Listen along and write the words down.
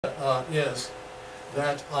Is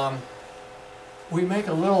that we make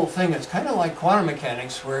a little thing that's kind of like quantum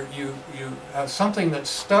mechanics, where you have something that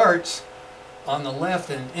starts on the left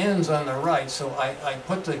and ends on the right. So I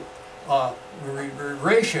put the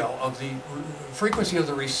ratio of the frequency of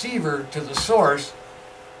the receiver to the source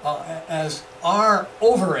as R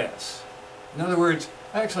over S. In other words,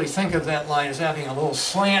 I actually think of that line as having a little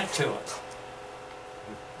slant to it.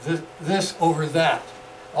 This over that.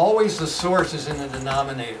 Always the source is in the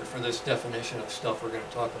denominator for this definition of stuff we're going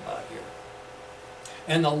to talk about here.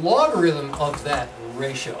 And the logarithm of that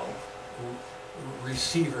ratio,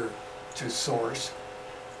 receiver to source,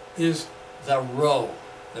 is the rho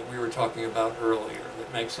that we were talking about earlier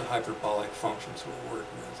that makes the hyperbolic functions we'll work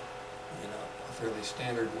with in a fairly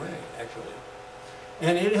standard way, actually.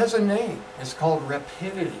 And it has a name. It's called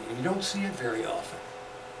rapidity. You don't see it very often.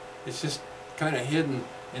 It's just kind of hidden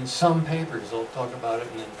in some papers. They'll talk about it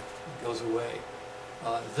and then it goes away.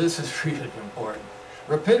 This is really important.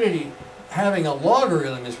 Rapidity, having a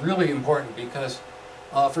logarithm, is really important because,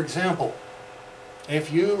 for example,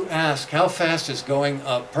 if you ask how fast is going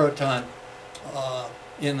a proton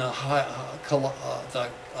in the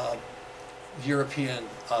European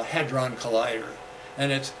Hadron Collider,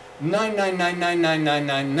 and it's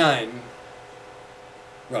 9999999,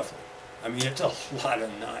 roughly. I mean, it's a lot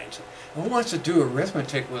of nines. Who wants to do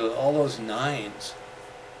arithmetic with all those nines,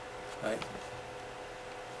 right?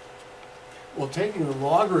 Well, taking the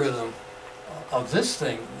logarithm of this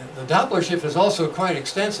thing, the Doppler shift is also quite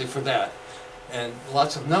extensive for that, and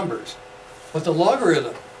lots of numbers. But the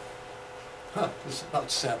logarithm, is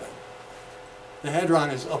about 7. The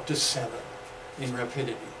hadron is up to 7 in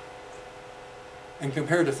rapidity. And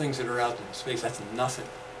compared to things that are out in space, that's nothing.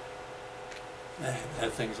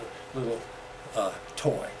 That thing's a little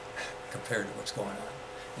toy compared to what's going on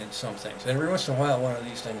in some things. And every once in a while, one of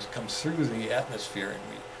these things comes through the atmosphere and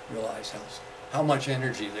we realize how much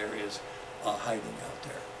energy there is hiding out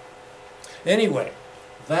there. Anyway,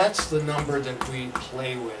 that's the number that we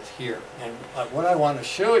play with here. And what I want to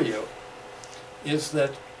show you is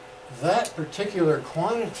that that particular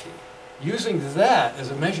quantity, using that as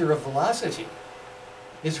a measure of velocity,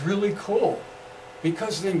 is really cool.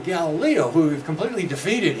 Because then Galileo, who we've completely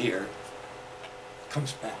defeated here,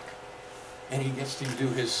 comes back. And he gets to do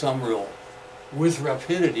his sum rule with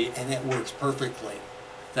rapidity, and it works perfectly.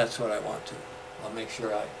 That's what I want to make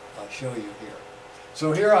sure I show you here.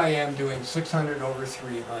 So here I am doing 600 over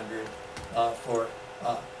 300 for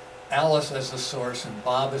Alice as the source and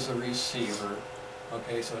Bob as the receiver.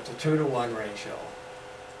 Okay, so it's a 2-to-1 ratio.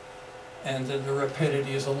 And then the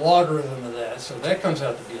rapidity is a logarithm of that, so that comes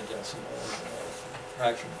out to be a decimal.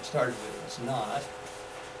 Fraction we started with was not,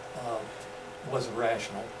 was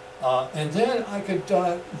rational. And then I could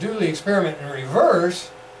do the experiment in reverse,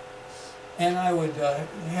 and I would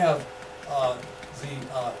have the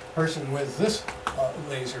person with this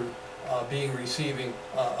laser being receiving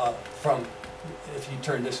from, if you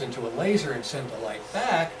turn this into a laser and send the light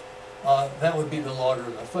back, that would be the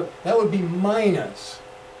logarithm of flip. That would be minus.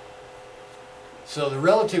 So the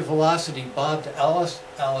relative velocity, Bob to Alice,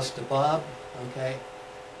 Alice to Bob, okay,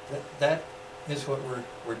 that is what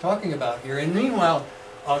we're talking about here. And meanwhile,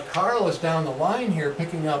 Carl is down the line here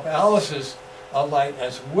picking up Alice's light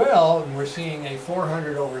as well, and we're seeing a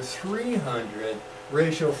 400 over 300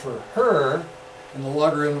 ratio for her, and the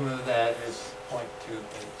logarithm of that is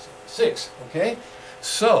 0.2876, okay?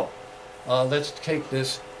 So, let's take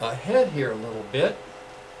this ahead here a little bit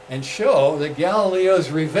and show that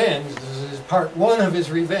Galileo's revenge, this is part 1 of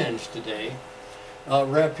his revenge today,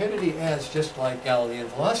 rapidity adds just like Galilean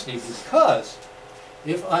velocity, because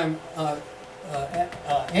if I'm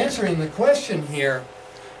answering the question here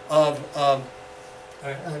of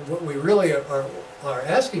what we really are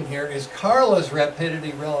asking here is Carla's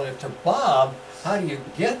rapidity relative to Bob. How do you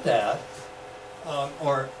get that?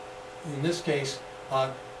 Or in this case,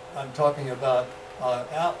 I'm talking about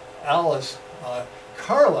Alice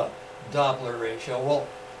Carla Doppler ratio. Well,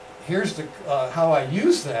 here's the how I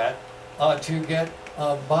use that to get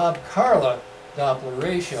Bob Carla Doppler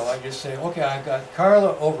ratio. I just say, okay, I've got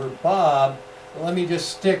Carla over Bob. Let me just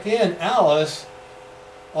stick in Alice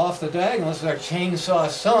off the diagonal. This is our chainsaw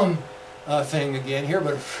sum thing again here,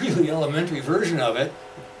 but a really elementary version of it,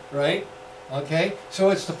 right? Okay, so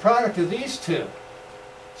it's the product of these two. It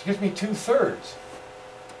gives me 2/3.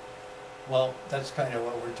 Well, that's kind of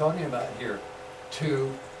what we're talking about here.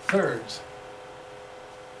 2/3.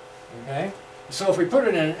 Okay? So if we put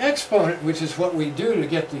it in an exponent, which is what we do to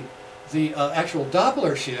get the actual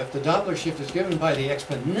Doppler shift, the Doppler shift is given by the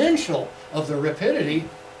exponential of the rapidity,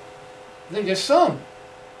 they just sum.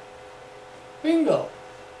 Bingo.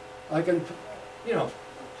 I can, you know,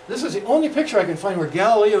 This is the only picture I can find where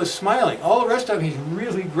Galileo is smiling. All the rest of him, he's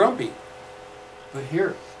really grumpy. But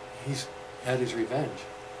here, he's had his revenge.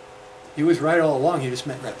 He was right all along, he just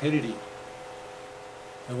meant rapidity.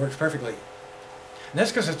 It works perfectly. And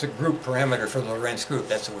that's because it's a group parameter for the Lorentz group.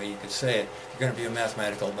 That's the way you could say it. You're going to be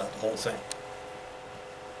mathematical about the whole thing.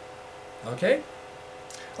 Okay?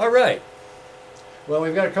 All right. Well,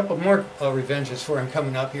 we've got a couple more revenges for him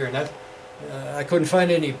coming up here, and that I couldn't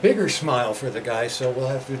find any bigger smile for the guy, so we'll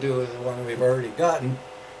have to do the one we've already gotten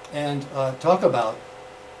and talk about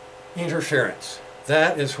interference.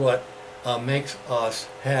 That is what makes us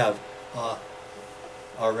have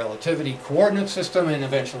our relativity coordinate system and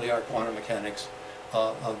eventually our quantum mechanics,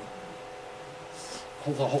 the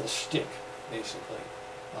whole stick, basically,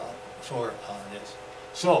 for this.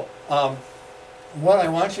 So, what I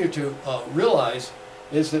want you to realize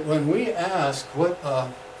is that when we ask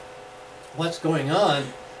what's going on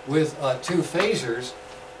with two phasors,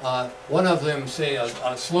 one of them, say,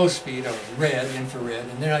 a slow speed of red, infrared,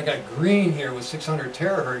 and then I got green here with 600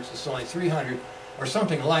 terahertz, it's only 300, or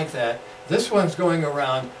something like that. This one's going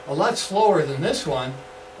around a lot slower than this one,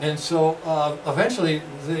 and so eventually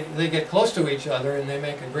they get close to each other and they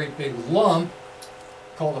make a great big lump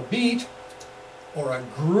called a beat, or a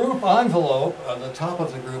group envelope, the top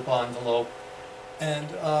of the group envelope. And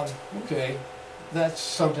okay, that's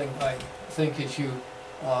something I think that you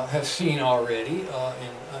have seen already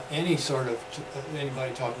in any sort of,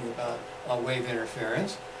 anybody talking about wave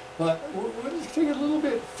interference. But we'll just take it a little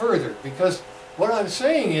bit further, because what I'm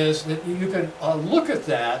saying is that you can look at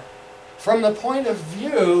that from the point of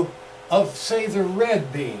view of, say, the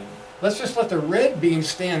red beam. Let's just let the red beam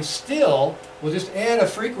stand still. We'll just add a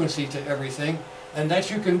frequency to everything, and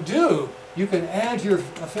that you can do. You can add your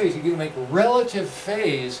phase. You can make relative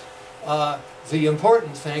phase the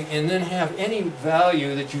important thing, and then have any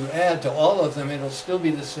value that you add to all of them, it'll still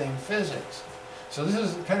be the same physics. So this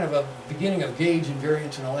is kind of a beginning of gauge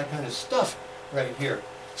invariance and all that kind of stuff right here.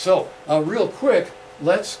 So real quick,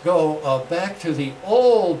 let's go back to the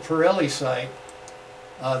old Pirelli site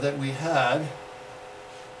that we had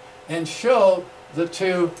and show the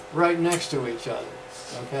two right next to each other,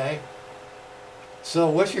 okay? So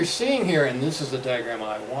what you're seeing here, and this is the diagram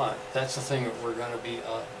I want, that's the thing that we're going to be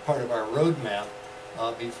part of our roadmap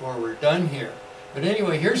before we're done here. But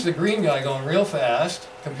anyway, here's the green guy going real fast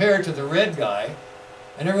compared to the red guy,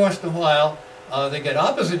 and every once in a while they get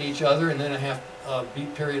opposite each other, and then a half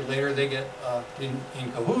beat period later they get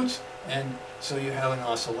in cahoots, and so you have an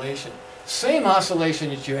oscillation. Same oscillation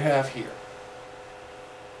that you have here,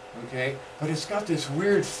 okay? But it's got this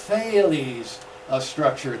weird Thales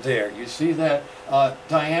structure there. You see that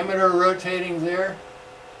diameter rotating there?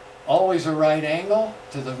 Always a right angle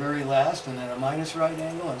to the very last, and then a minus right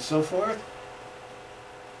angle, and so forth.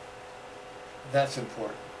 That's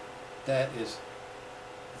important.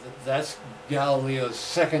 That's Galileo's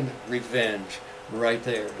second revenge right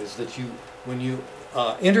there, is that when you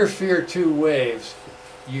interfere two waves,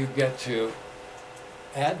 you get to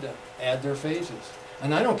add their phases.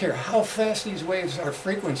 And I don't care how fast these waves are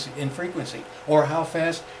in frequency, or how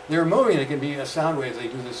fast they're moving. It can be a sound wave, they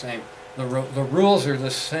do the same. The rules are the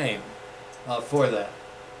same for that.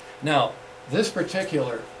 Now, this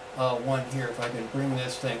particular one here, if I can bring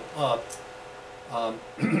this thing up, I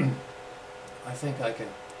think I can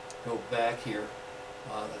go back here.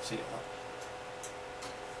 Let's see.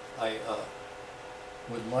 I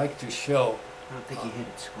would like to show I don't think you hit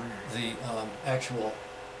it square. the actual,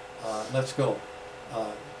 let's go.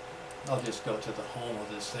 I'll just go to the home of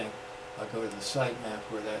this thing. I'll go to the site map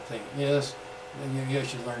where that thing is. You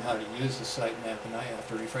should learn how to use the site map, and I have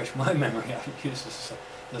to refresh my memory how to use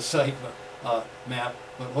the site map.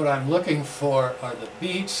 But what I'm looking for are the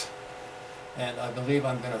beats, and I believe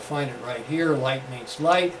I'm going to find it right here. Light meets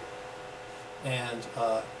light, and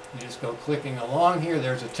you just go clicking along here.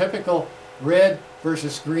 There's a typical red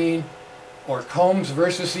versus green, or combs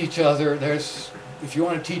versus each other. If you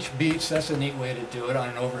want to teach beats, that's a neat way to do it on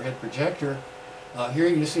an overhead projector. Here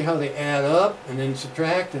you can see how they add up and then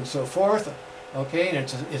subtract and so forth. Okay, and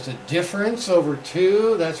it's a difference over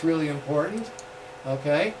 2. That's really important.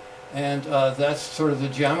 Okay, and that's sort of the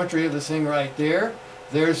geometry of the thing right there.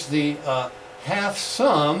 There's the half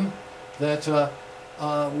sum that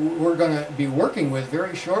we're going to be working with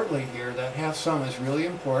very shortly here. That half sum is really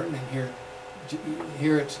important, and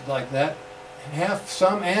here it's like that. Half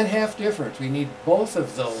sum and half difference. We need both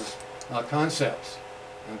of those concepts.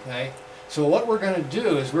 Okay? So what we're going to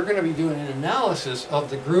do is we're going to be doing an analysis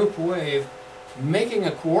of the group wave, making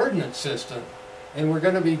a coordinate system, and we're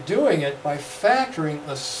going to be doing it by factoring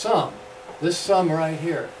a sum. This sum right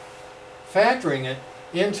here. Factoring it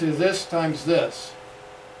into this times this.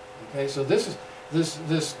 Okay, so this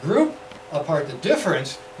group apart, the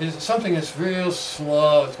difference is something that's real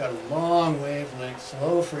slow. It's got a long wavelength,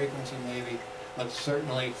 slow frequency maybe, but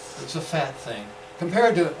certainly it's a fat thing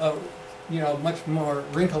compared to a much more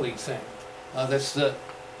wrinkly thing. That's the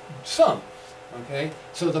sum. Okay,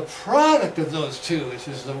 so the product of those two, which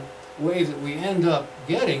is the wave that we end up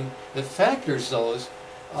getting that factors those,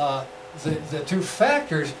 the two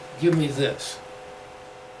factors give me this.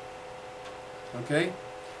 Okay,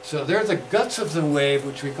 so they're the guts of the wave,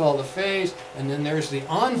 which we call the phase, and then there's the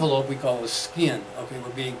envelope we call the skin. Okay, we're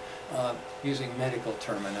being using medical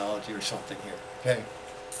terminology or something here. Okay,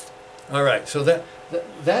 all right, so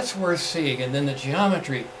that's worth seeing, and then the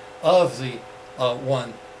geometry of the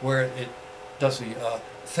one where it does the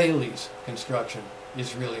PHYS construction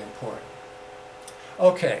is really important.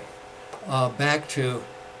 Okay, back to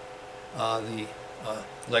the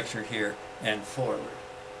lecture here and forward.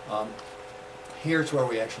 Here's where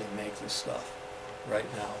we actually make this stuff right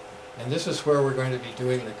now. And this is where we're going to be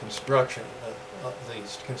doing the construction,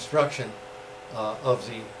 of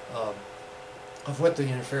what the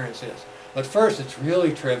interference is. But first, it's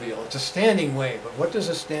really trivial. It's a standing wave. But what does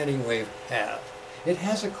a standing wave have? It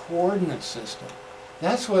has a coordinate system.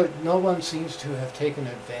 That's what no one seems to have taken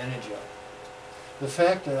advantage of. The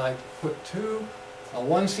fact that I put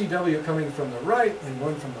one CW coming from the right and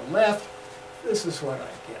one from the left, this is what I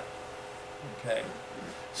get. Okay,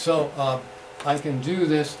 so I can do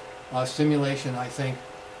this simulation, I think,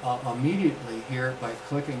 immediately here by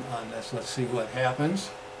clicking on this. Let's see what happens,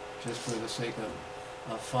 just for the sake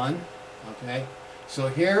of fun. Okay, so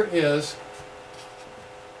here is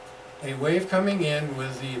a wave coming in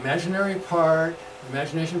with the imaginary part,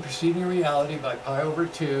 imagination preceding reality by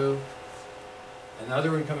pi/2.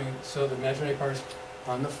 Another one coming, so the imaginary part is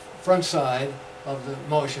on the front side of the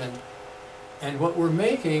motion. And what we're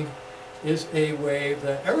making is a wave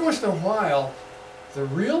that every once in a while, the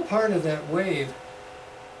real part of that wave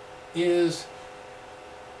is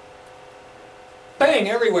bang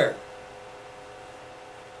everywhere.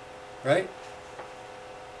 Right?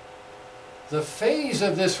 The phase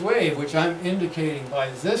of this wave, which I'm indicating by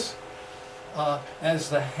this as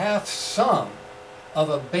the half sum of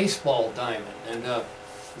a baseball diamond. And the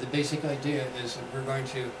basic idea is that we're going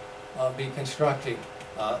to be constructing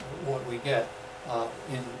what we get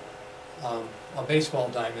in a baseball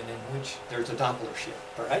diamond in which there's a Doppler shift.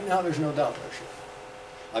 But right now there's no Doppler shift.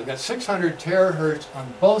 I've got 600 terahertz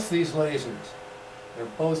on both these lasers. They're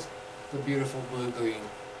both the beautiful blue-green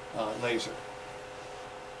laser.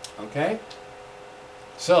 Okay?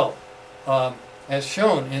 So, as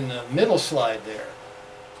shown in the middle slide there,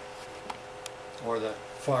 or the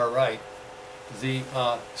far right, the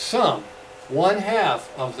sum, 1/2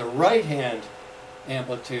 of the right-hand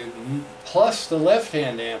amplitude plus the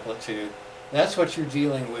left-hand amplitude, that's what you're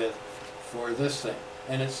dealing with for this thing.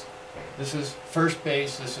 And this is first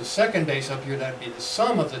base, this is second base up here, that'd be the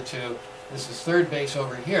sum of the two. This is third base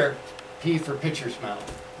over here, P for pitcher's mound.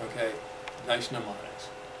 Okay, nice mnemonics.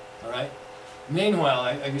 All right. Meanwhile,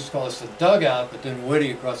 I used to call this the dugout, but then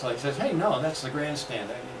Woody across the line says, "Hey, no, that's the grandstand.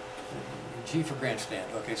 G for grandstand."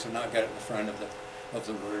 Okay, so now I've got it in the front of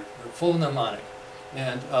the word, full mnemonic,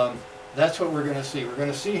 and that's what we're going to see. We're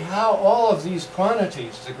going to see how all of these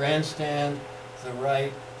quantities, the grandstand, the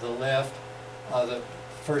right, the left, the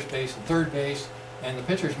first base and third base, and the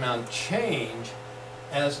pitcher's mound change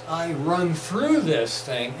as I run through this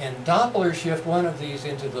thing and Doppler shift one of these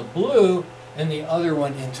into the blue and the other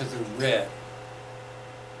one into the red.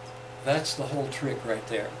 That's the whole trick right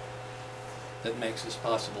there that makes this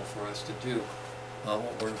possible for us to do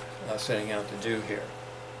what we're setting out to do here.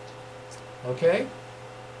 Okay?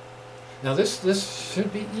 Now this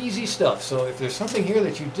should be easy stuff, so if there's something here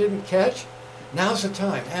that you didn't catch, now's the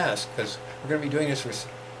time, ask, because we're going to be doing this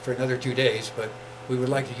for another 2 days, but we would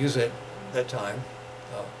like to use it that time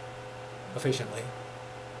efficiently.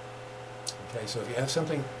 Okay, so if you have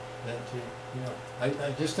something that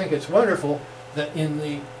I just think it's wonderful that in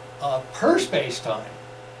the per space time,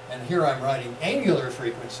 and here I'm writing angular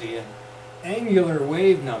frequency and angular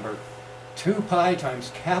wave number, 2 pi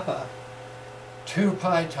times kappa, 2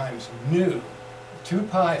 pi times nu, 2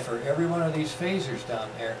 pi for every one of these phasors down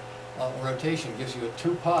there. Rotation gives you a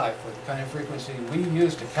 2 pi for the kind of frequency we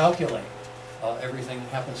use to calculate everything that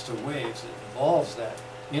happens to waves that involves that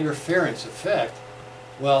interference effect.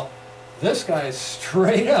 Well, this guy is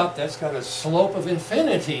straight up, that's got a slope of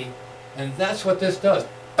infinity, and that's what this does.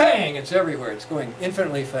 Bang! It's everywhere. It's going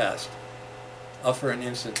infinitely fast for an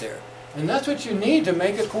instant there. And that's what you need to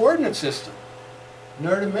make a coordinate system. In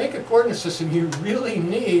order to make a coordinate system, you really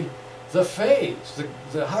need the phase,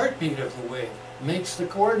 the heartbeat of the wave. Makes the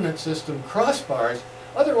coordinate system crossbars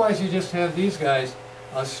Otherwise, you just have these guys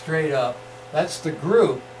straight up. That's the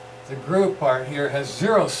group. The group part here has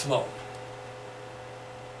zero slope.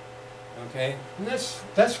 Okay, and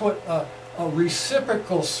that's what a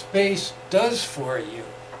reciprocal space does for you.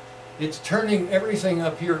 It's turning everything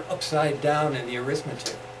up here upside down in the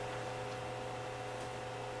arithmetic.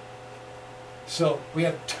 So we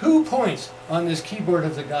have 2 points on this keyboard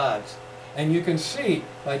of the gods. And you can see,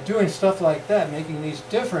 by doing stuff like that, making these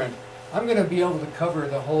different, I'm going to be able to cover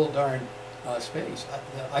the whole darn space.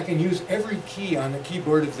 I can use every key on the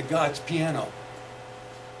keyboard of the gods piano.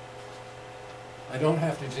 I don't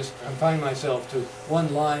have to just confine myself to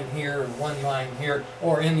one line here and one line here,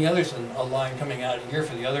 or in the other, a line coming out of here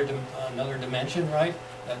for the other another dimension, right?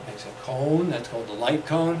 That makes a cone. That's called the light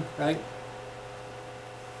cone, right?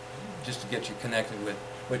 Just to get you connected with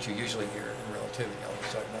what you usually hear in relativity. I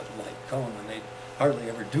always talk about the light cone, and they hardly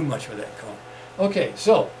ever do much with that cone. Okay,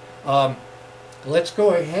 so let's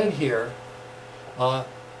go ahead here.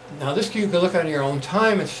 Now this you can look on your own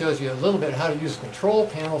time. It shows you a little bit how to use the control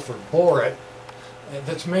panel for Boret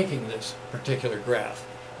that's making this particular graph.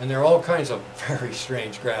 And there are all kinds of very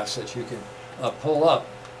strange graphs that you can pull up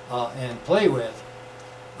and play with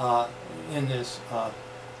in this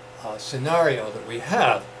scenario that we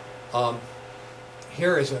have.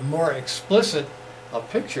 Here is a more explicit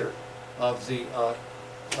picture of the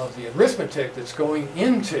arithmetic that's going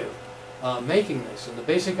into making this. And the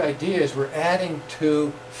basic idea is we're adding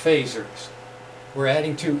 2 phasors. We're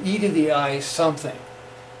adding 2 e to the I something.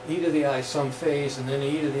 E to the I some phase, and then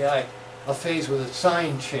e to the I a phase with a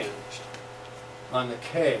sign changed on the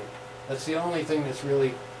k. That's the only thing that's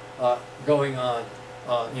really going on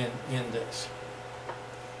in this.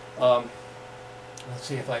 Let's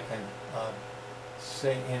see if I can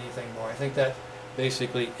say anything more. I think that's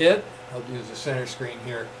basically it. I'll use the center screen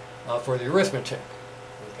here for the arithmetic.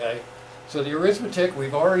 Okay, so the arithmetic,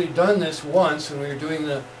 we've already done this once when we were doing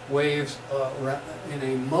the waves in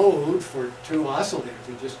a mode for 2 oscillators,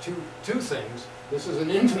 with just two things. This is an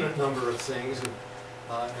infinite number of things, and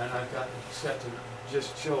I've got it set to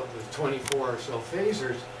just show it with 24 or so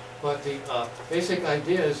phasors. But the basic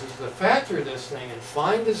idea is to factor this thing and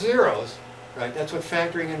find the zeros, right? That's what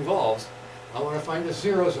factoring involves. I want to find the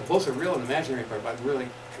zeros of both the real and imaginary part, but I'm really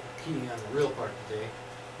keying on the real part today.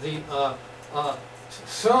 The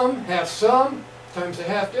sum, half sum, times the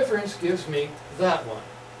half difference gives me that one.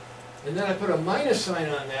 And then I put a minus sign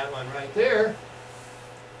on that one right there.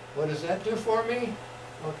 What does that do for me?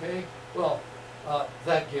 Okay, well,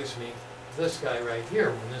 that gives me this guy right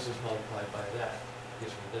here when this is multiplied by that.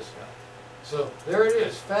 Gives me this guy. So there it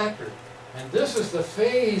is, factored. And this is the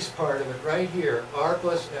phase part of it right here, r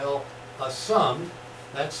plus l summed.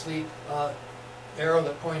 That's the arrow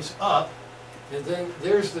that points up. And then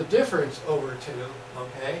there's the difference over 2,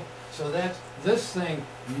 okay? So that's this thing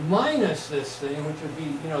minus this thing, which would be,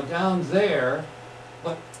 you know, down there.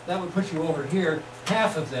 But that would put you over here.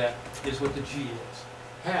 Half of that is what the g is.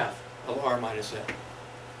 Half of r minus l.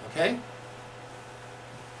 Okay?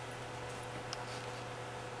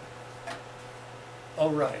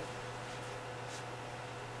 All right.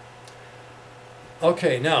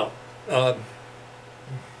 Okay, now,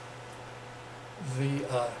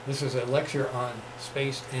 this is a lecture on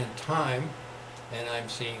space and time, and I'm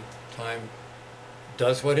seeing time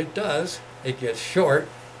does what it does. It gets short.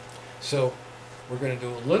 So we're going to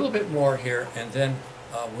do a little bit more here, and then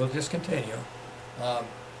we'll just continue.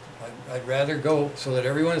 I'd rather go so that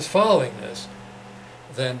everyone is following this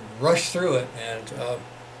than rush through it. And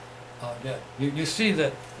yeah, you see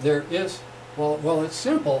that there is, well, it's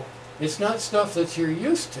simple. It's not stuff that you're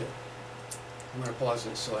used to. I'm going to pause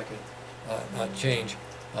this so I can change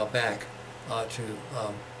back to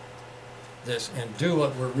this and do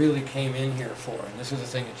what we really came in here for. And this is the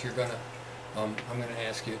thing that you're going to, I'm going to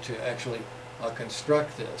ask you to actually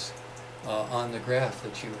construct this on the graph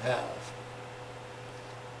that you have.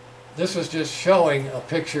 This is just showing a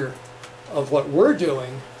picture of what we're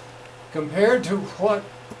doing compared to what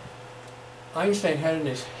Einstein had in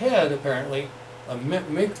his head, apparently.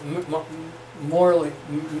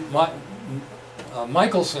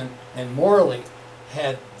 Michelson and Morley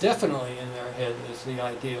had definitely in their head is the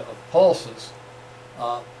idea of pulses.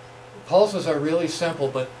 Pulses are really simple,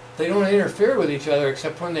 but they don't interfere with each other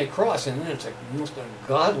except when they cross, and then it's a most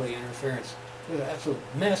ungodly interference. It's an absolute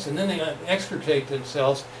mess, and then they extricate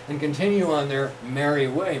themselves and continue on their merry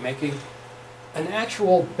way, making an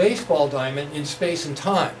actual baseball diamond in space and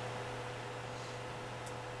time.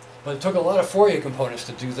 But it took a lot of Fourier components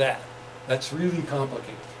to do that. That's really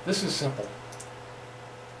complicated. This is simple.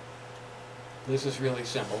 This is really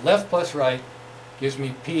simple. Left plus right gives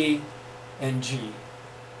me P and G,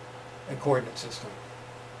 a coordinate system.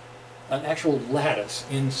 an actual lattice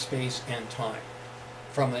in space and time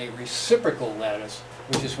from a reciprocal lattice,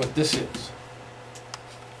 which is what this is.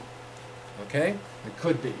 Okay? It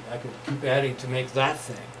could be. I could keep adding to make that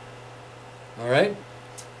thing. All right?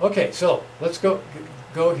 Okay, so let's go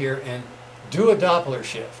here and do a Doppler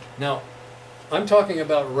shift. Now, I'm talking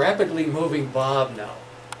about rapidly moving Bob now.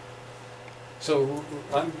 So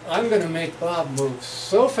I'm going to make Bob move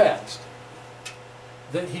so fast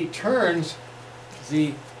that he turns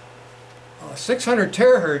the 600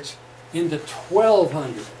 terahertz into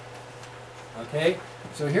 1200. Okay?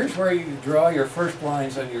 So here's where you draw your first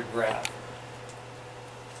lines on your graph.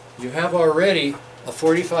 You have already a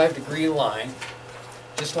 45-degree line,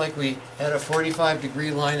 just like we had a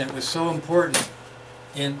 45-degree line that was so important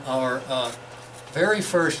in our very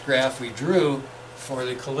first graph we drew for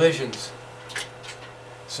the collisions.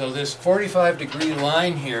 So this 45-degree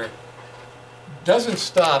line here doesn't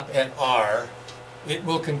stop at R. It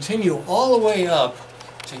will continue all the way up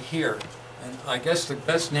to here. And I guess the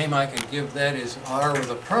best name I can give that is R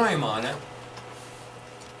with a prime on it.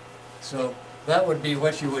 So that would be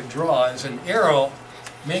what you would draw as an arrow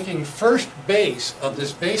making first base of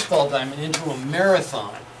this baseball diamond into a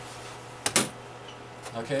marathon.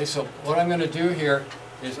 Okay, so what I'm going to do here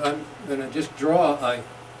is I'm going to just draw a,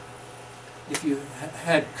 if you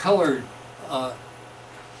had colored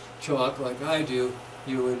chalk like I do,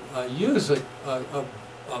 you would use a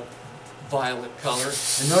violet color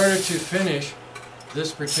in order to finish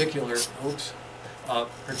this particular,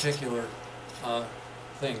 particular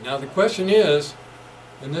thing. Now the question is,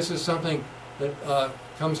 and this is something that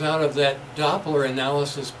comes out of that Doppler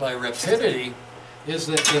analysis by rapidity, is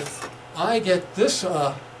that if I get this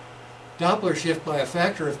Doppler shift by a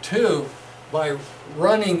factor of 2 by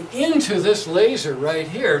running into this laser right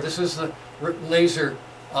here, this is the laser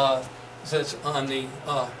that's on the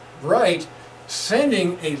right,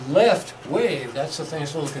 sending a left wave. That's the thing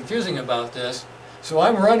that's a little confusing about this. So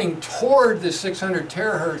I'm running toward the 600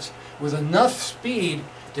 terahertz with enough speed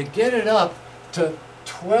to get it up to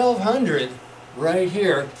 1200 right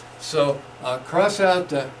here. So cross out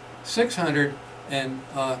the 600 and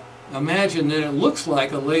imagine that it looks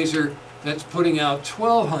like a laser that's putting out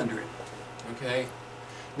 1200. Okay.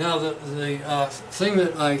 Now the thing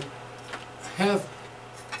that I have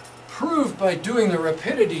proved by doing the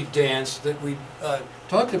rapidity dance that we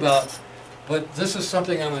talked about, but this is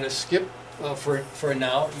something I'm going to skip for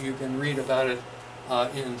now. You can read about it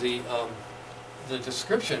in the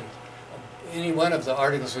description of any one of the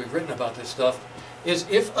articles we've written about this stuff, is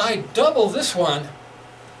if I double this one,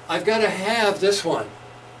 I've got to have this one.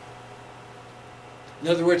 In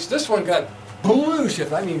other words, this one got blue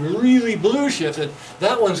shifted, I mean really blue shifted.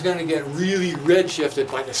 That one's going to get really red shifted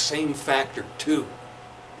by the same factor 2.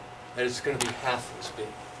 And it's going to be half as big.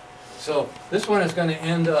 So this one is going to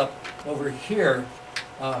end up over here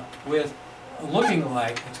with looking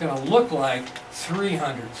like, it's going to look like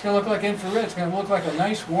 300. It's going to look like infrared. It's going to look like a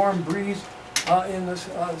nice warm breeze in the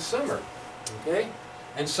summer. Okay?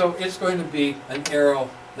 And so it's going to be an arrow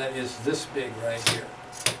that is this big right here.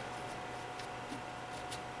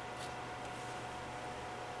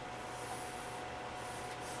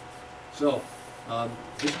 So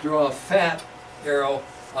just draw a fat arrow.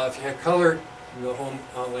 If you had color, you go home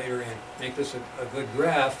later and make this a good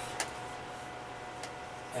graph.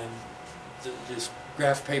 And this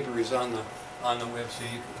graph paper is on the web, so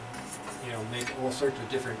you can make all sorts of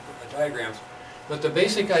different diagrams. But the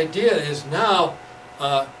basic idea is now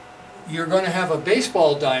you're going to have a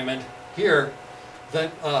baseball diamond here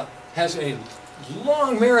that has a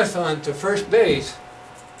long marathon to first base,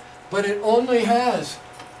 but it only has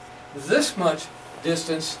this much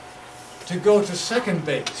distance to go to second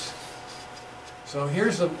base. So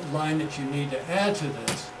here's the line that you need to add to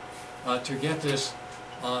this to get this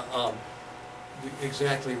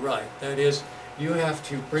exactly right. That is, you have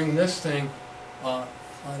to bring this thing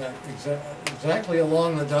exactly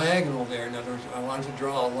along the diagonal there. In other words, I want to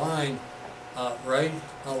draw a line right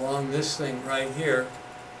along this thing right here.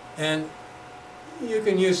 And you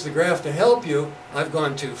can use the graph to help you. I've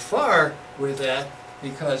gone too far with that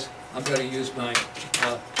because I'm going to use my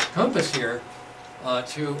compass here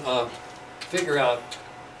to figure out,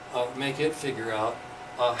 make it figure out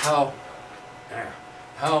how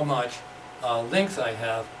much length I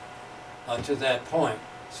have to that point.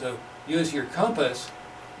 So use your compass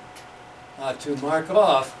to mark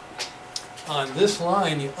off on this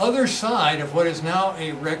line the other side of what is now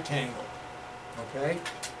a rectangle. Okay?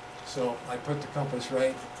 So I put the compass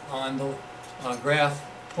right on the graph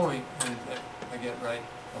point, and I get right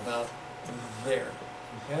about there.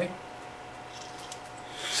 Okay?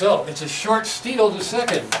 So it's a short steal to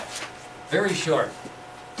second. Very short.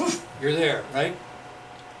 Poof! you're there, right?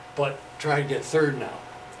 But try to get third now,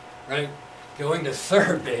 right? Going to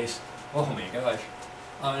third base, oh my gosh.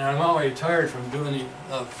 I mean, I'm already tired from doing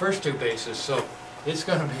the first two bases, so it's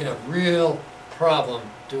going to be a real problem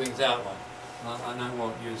doing that one. And I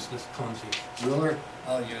won't use this clumsy ruler.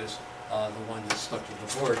 I'll use the one that's stuck to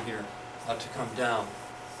the board here to come down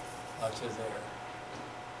to there.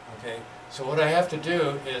 Okay, so what I have to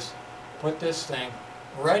do is put this thing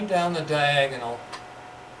right down the diagonal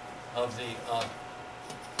of the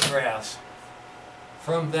graphs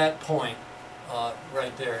from that point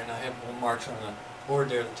right there, and I have little marks on the board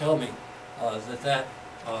there that tell me that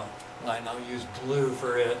line, I'll use blue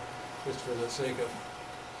for it, just for the sake of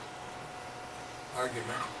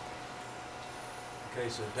argument. Okay,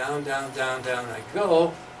 so down, down, down, down I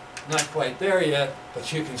go. Not quite there yet,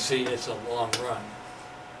 but you can see it's a long run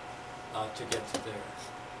to get to there.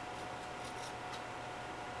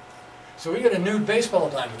 So we get a nude baseball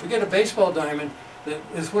diamond. We get a baseball diamond that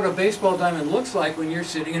is what a baseball diamond looks like when you're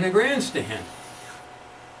sitting in a grandstand.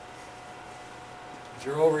 If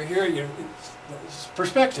you're over here, it's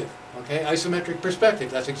perspective, okay? Isometric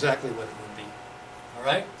perspective, that's exactly what it would be, all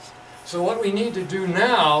right? So what we need to do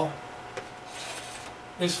now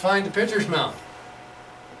is find the pitcher's mound,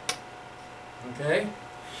 okay?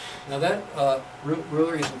 Now that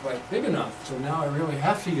ruler isn't quite big enough, so now I really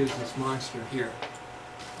have to use this monster here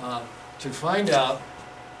to find out,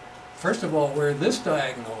 first of all, where this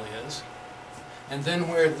diagonal is, and then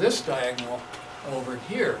where this diagonal over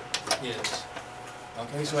here is.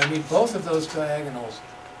 Okay, so I need both of those diagonals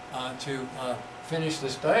to finish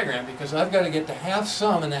this diagram, because I've got to get the half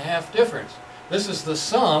sum and the half difference. This is the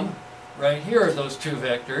sum right here of those two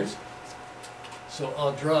vectors. So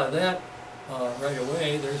I'll draw that right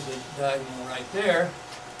away. There's the diagonal right there.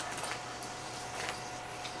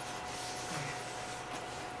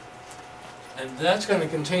 And that's going to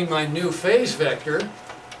contain my new phase vector.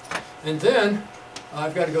 And then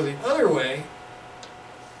I've got to go the other way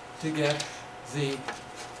to get the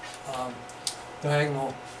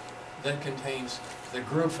diagonal that contains the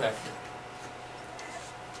group vector.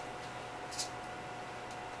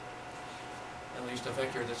 At least a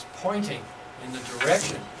vector that's pointing in the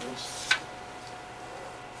direction. It's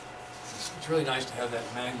really nice to have that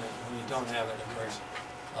magnet. When you don't have it, of course,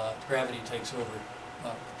 gravity takes over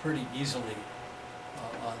pretty easily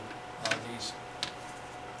on these,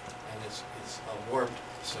 and it's warped,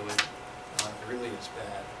 so it really is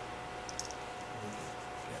bad.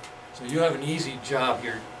 Okay. So you have an easy job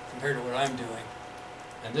here compared to what I'm doing,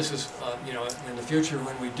 and this is, you know, in the future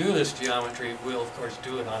when we do this geometry, we'll of course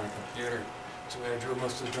do it on a computer. So I drew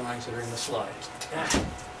most of the drawings that are in the slides.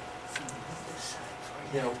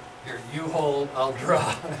 You know, here you hold, I'll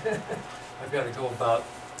draw. I've got to go about.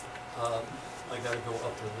 I got to go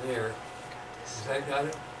up to there. Has that got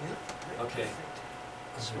it? Yeah. Okay.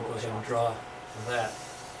 I'm going to go ahead and draw that.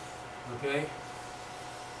 Okay?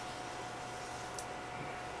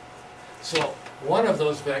 So one of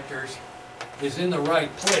those vectors is in the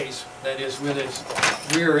right place, that is with its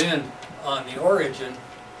rear end on the origin,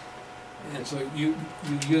 and so you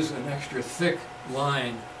use an extra thick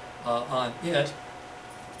line on it.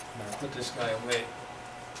 I'm going to put this guy away.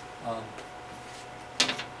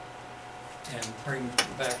 And bring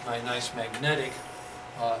back my nice magnetic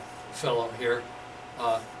fellow here.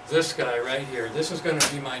 This guy right here, this is going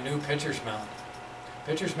to be my new pitcher's mound.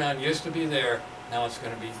 Pitcher's mound used to be there, now it's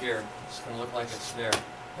going to be here. It's going to look like it's there.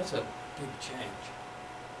 That's a big change.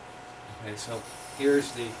 Okay, so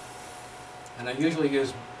here's the, and I usually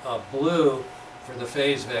use blue for the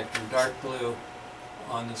phase vector, dark blue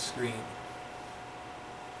on the screen.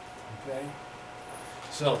 Okay,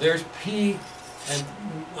 so there's P, and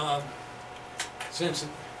since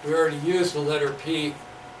we already used the letter P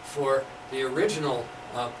for the original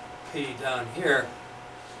P down here,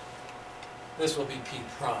 this will be P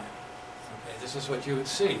prime. Okay, this is what you would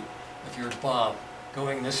see if you're Bob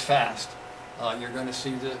going this fast. You're going to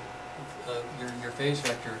see the your phase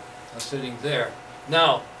vector sitting there.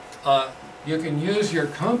 Now, you can use your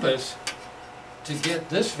compass to get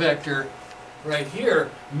this vector right here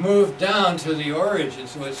moved down to the origin,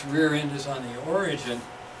 so its rear end is on the origin.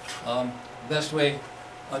 Best way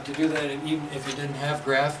to do that, even if you didn't have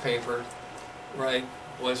graph paper, right,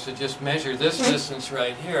 was to just measure this distance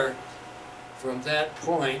right here from that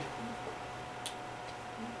point,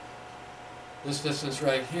 this distance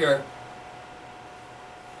right here,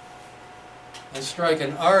 and strike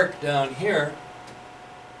an arc down here.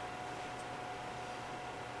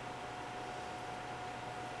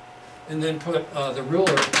 And then put the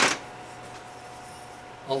ruler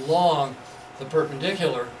along the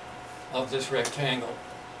perpendicular of this rectangle.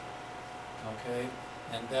 Okay,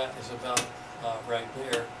 and that is about right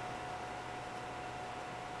there.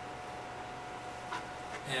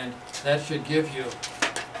 And that should give you,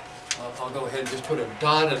 I'll go ahead and just put a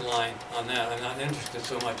dotted line on that. I'm not interested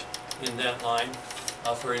so much in that line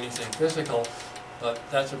for anything physical, but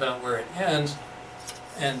that's about where it ends,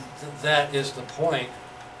 and that is the point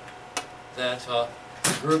that the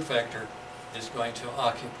group vector is going to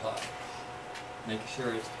occupy. Make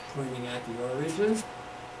sure it's pointing at the origin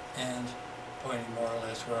and pointing more or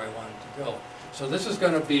less where I want it to go. So this is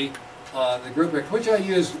going to be the group vector, which I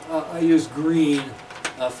use green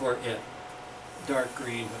for it, dark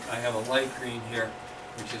green, but I have a light green here,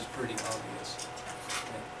 which is pretty obvious.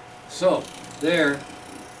 Okay. So there,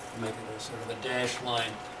 make it a sort of a dashed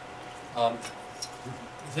line.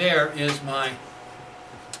 There is my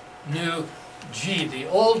new G. The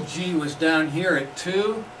old G was down here at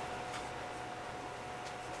 2.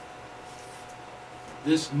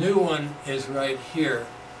 This new one is right here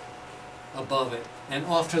above it and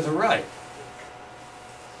off to the right.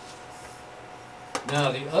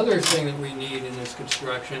 Now the other thing that we need in this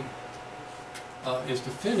construction is to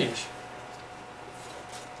finish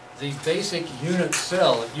the basic unit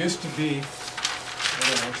cell. It used to be, I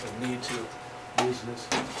don't actually need to use this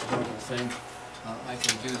little thing. I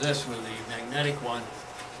can do this with the magnetic one.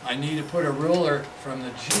 I need to put a ruler from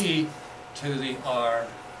the G to the R,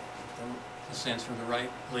 the sense for the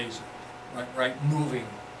right laser, right moving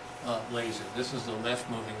laser. This is the left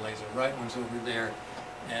moving laser. Right one's over there,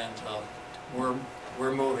 and we're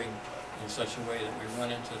moving in such a way that we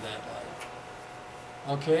run into that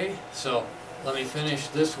light. Okay, so let me finish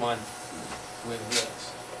this one with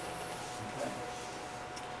this. Okay.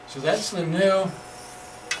 So that's the new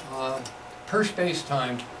per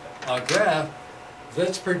space-time graph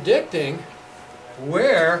that's predicting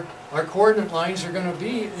where our coordinate lines are going to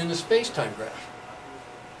be in the space-time graph.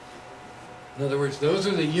 In other words, those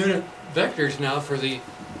are the unit vectors now for the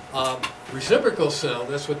reciprocal cell.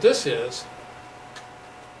 That's what this is.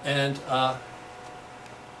 And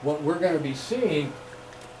what we're going to be seeing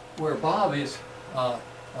where Bob is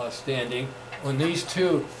standing, when these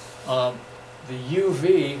two, the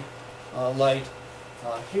UV light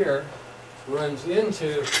here runs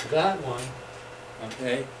into that one,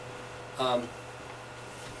 okay,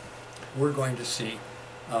 we're going to see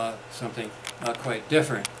something quite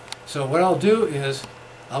different. So what I'll do is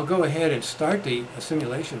I'll go ahead and start the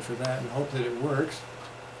simulation for that and hope that it works.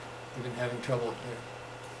 I've been having trouble here.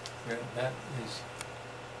 Here, that is.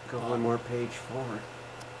 Go one more page forward.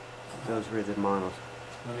 Those were the models.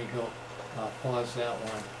 Let me go pause that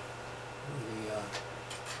one.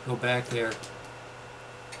 Go back there.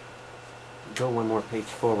 Go one more page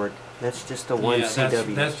forward. That's just the one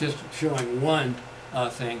CW. That's just showing one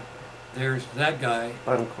thing. There's that guy.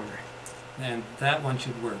 Bottom corner. And that one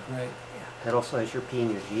should work, right? Yeah. That also has your P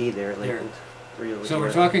and your G there. There. Really So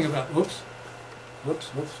we're talking about, whoops.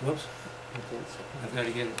 Whoops. Okay, I've got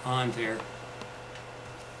to get it on there.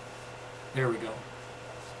 There we go.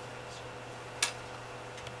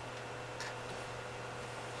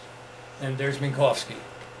 And there's Minkowski.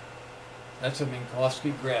 That's a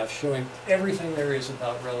Minkowski graph showing everything there is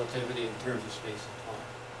about relativity in terms of space and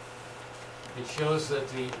time. It shows that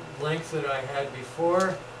the length that I had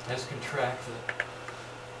before has contracted.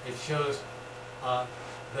 It shows that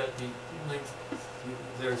the length,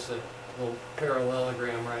 there's a little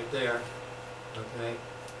parallelogram right there, okay,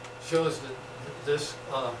 shows that this,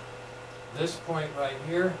 this point right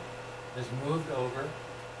here is moved over,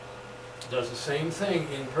 does the same thing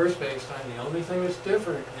in per space-time. The only thing that's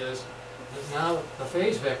different is that now the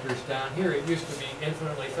phase vector is down here. It used to be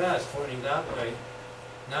infinitely fast, pointing that way.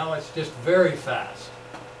 Now it's just very fast.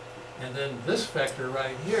 And then this vector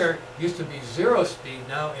right here used to be 0 speed.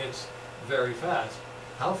 Now it's very fast.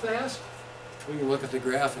 How fast? We can look at the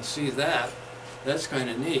graph and see that. That's kind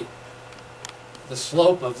of neat. The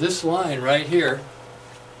slope of this line right here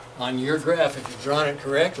on your graph, if you've drawn it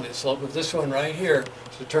correctly, the slope of this one right here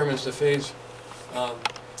determines the phase,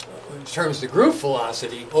 determines the group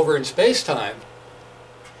velocity over in space-time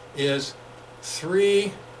is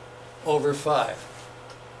 3/5.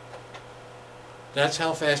 That's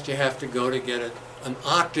how fast you have to go to get an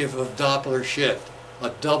octave of Doppler shift, a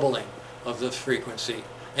doubling of this frequency,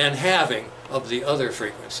 and halving of the other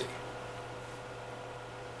frequency.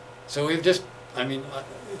 So we've just, I mean,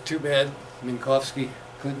 too bad Minkowski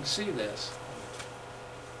couldn't see this.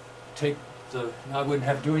 I wouldn't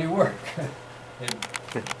have to do any work and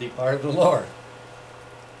be part of the lore.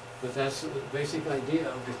 But that's the basic idea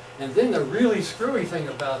of it. And then the really screwy thing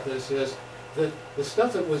about this is that the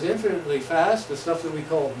stuff that was infinitely fast, the stuff that we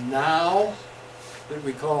call now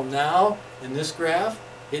in this graph,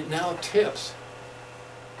 it now tips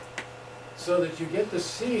so that you get to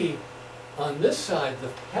see on this side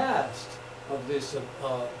the past of this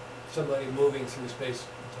somebody moving through space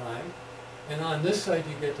and time, and on this side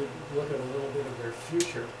you get to look at a little bit of their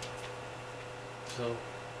future. So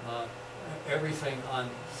everything on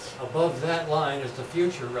above that line is the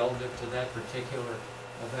future relative to that particular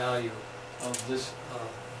value of this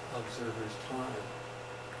observer's time.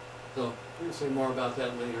 So we'll say more about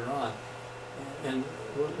that later on. And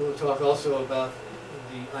we'll talk also about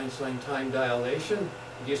the Einstein time dilation.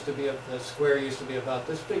 It used to be, the square used to be about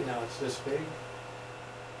this big, now it's this big.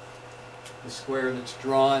 The square that's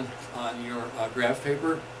drawn on your graph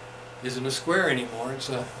paper isn't a square anymore, it's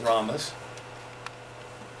a rhombus.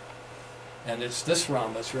 And it's this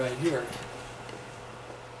rhombus right here.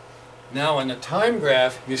 Now in the time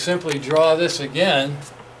graph, you simply draw this again,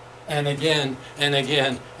 and again, and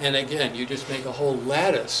again, and again. You just make a whole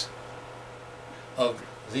lattice of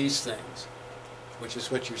these things, which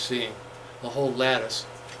is what you're seeing. The whole lattice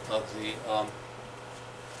of the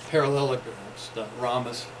parallelograms, the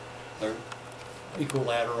rhombus, or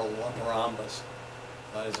equilateral rhombus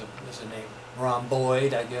is a name.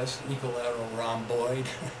 Rhomboid, I guess, equilateral rhomboid,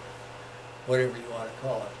 whatever you want to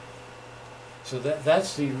call it. So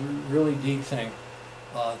that's the really deep thing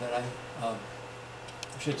that I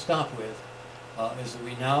should stop with, is that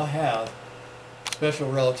we now have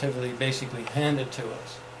special relativity basically handed to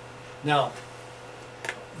us. Now,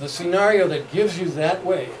 the scenario that gives you that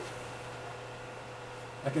wave,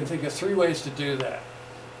 I can think of 3 ways to do that.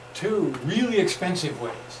 2 really expensive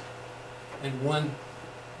ways, and 1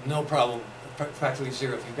 no problem, practically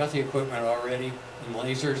 0. If you've got the equipment already in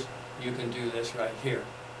lasers, you can do this right here.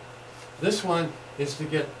 This one is to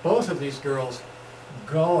get both of these girls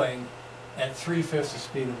going at 3/5 the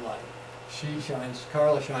speed of light.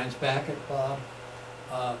 Carla shines back at Bob,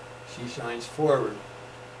 she shines forward.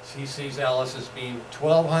 He sees Alice's beam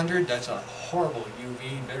 1200, that's a horrible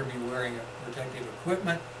UV, better be wearing protective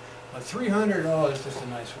equipment. But 300, oh, it's just a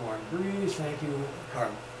nice warm breeze, thank you,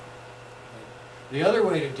 Carla. The other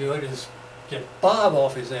way to do it is get Bob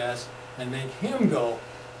off his ass and make him go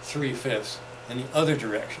 3/5 in the other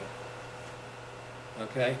direction.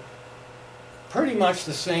 Okay? Pretty much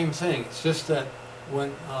the same thing. It's just that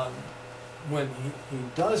when he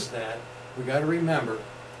does that, we got to remember,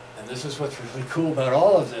 and this is what's really cool about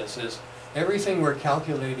all of this, is everything we're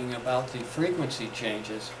calculating about the frequency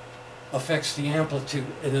changes affects the amplitude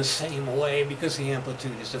in the same way, because the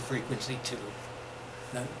amplitude is the frequency too.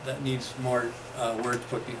 That needs more words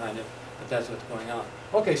put behind it, but that's what's going on.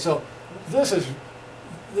 Okay, so this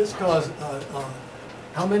caused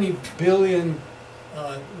how many billion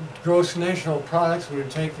gross national products would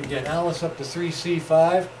it take to get Alice up to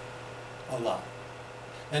 3C5? A lot.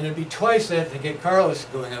 And it'd be twice that to get Carlos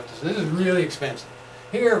going up to, so this is really expensive.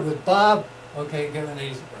 Here with Bob, okay, given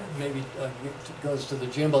he's maybe goes to the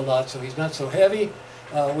gym a lot, so he's not so heavy,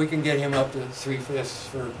 we can get him up to 3/5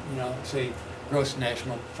 for, you know, say, gross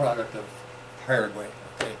national product of Paraguay,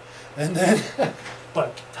 okay? And then,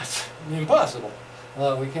 but that's impossible.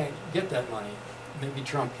 We can't get that money. Maybe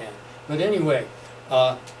Trump can. But anyway,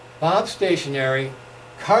 Bob's stationary,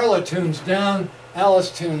 Carla tunes down, Alice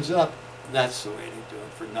tunes up. That's the way to do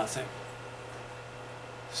it for nothing.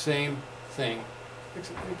 Same thing,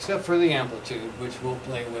 except for the amplitude, which we'll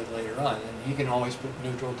play with later on. And you can always put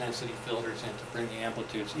neutral density filters in to bring the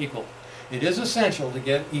amplitudes equal. It is essential to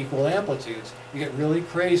get equal amplitudes. You get really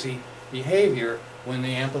crazy behavior when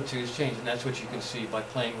the amplitudes change, and that's what you can see by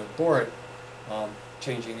playing with Borat,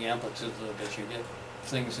 changing the amplitude a little bit. You get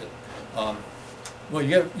things that, well,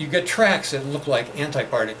 you get tracks that look like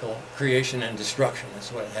antiparticle creation and destruction.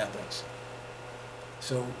 That's what happens.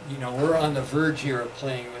 So, you know, we're on the verge here of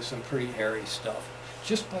playing with some pretty hairy stuff,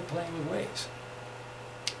 just by playing with waves.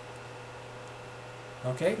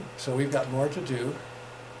 Okay, so we've got more to do.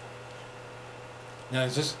 Now,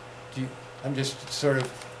 is this, I'm just sort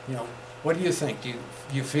of, you know, what do you think? Do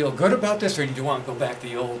you feel good about this, or do you want to go back to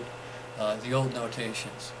the old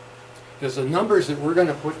notations? Because the numbers that we're going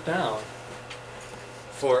to put down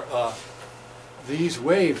for these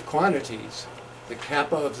wave quantities, the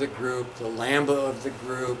kappa of the group, the lambda of the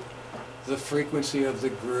group, the frequency of the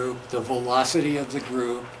group, the velocity of the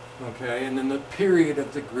group, okay, and then the period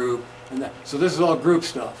of the group, and that. So this is all group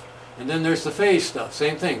stuff. And then there's the phase stuff,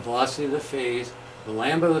 same thing, velocity of the phase, the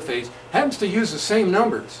lambda of the phase, happens to use the same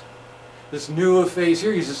numbers. This nu of phase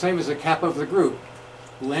here is the same as the kappa of the group.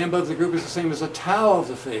 Lambda of the group is the same as the tau of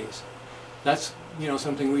the phase. That's, you know,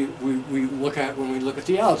 something we look at when we look at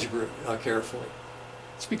the algebra carefully.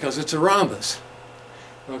 It's because it's a rhombus.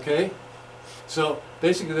 Okay? So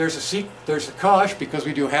basically there's a cosh, because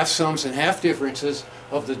we do half sums and half differences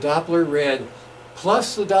of the Doppler red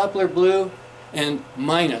plus the Doppler blue and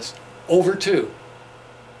minus over 2.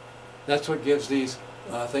 That's what gives these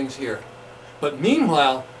things here. But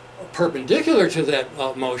meanwhile, perpendicular to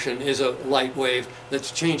that motion is a light wave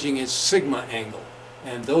that's changing its sigma angle.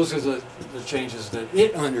 And those are the changes that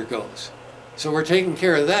it undergoes. So we're taking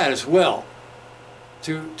care of that as well.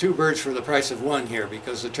 Two birds for the price of one here,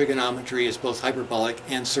 because the trigonometry is both hyperbolic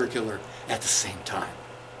and circular at the same time.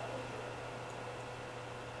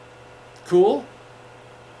 Cool?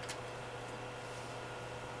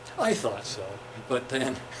 I thought so, but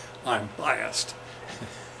then I'm biased.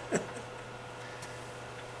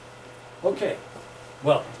 Okay,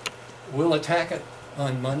 well, we'll attack it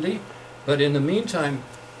on Monday, but in the meantime,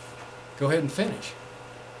 go ahead and finish.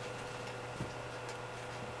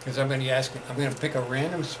 Because I'm going to pick a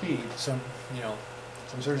random speed, some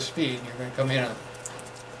sort of speed, and you're going to come in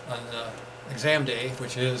on exam day,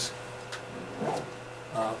 which is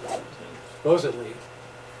supposedly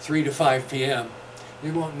 3 to 5 p.m.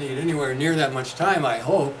 You won't need anywhere near that much time, I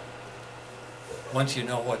hope, once you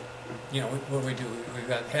know what we do. We've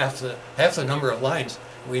got half the number of lines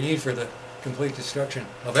we need for the complete destruction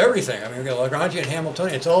of everything. I mean, we've got Lagrangian,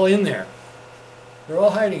 Hamiltonian, it's all in there. They're all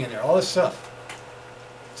hiding in there, all this stuff.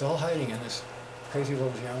 It's all hiding in this crazy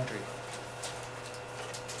little geometry.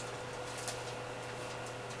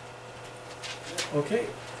 Okay.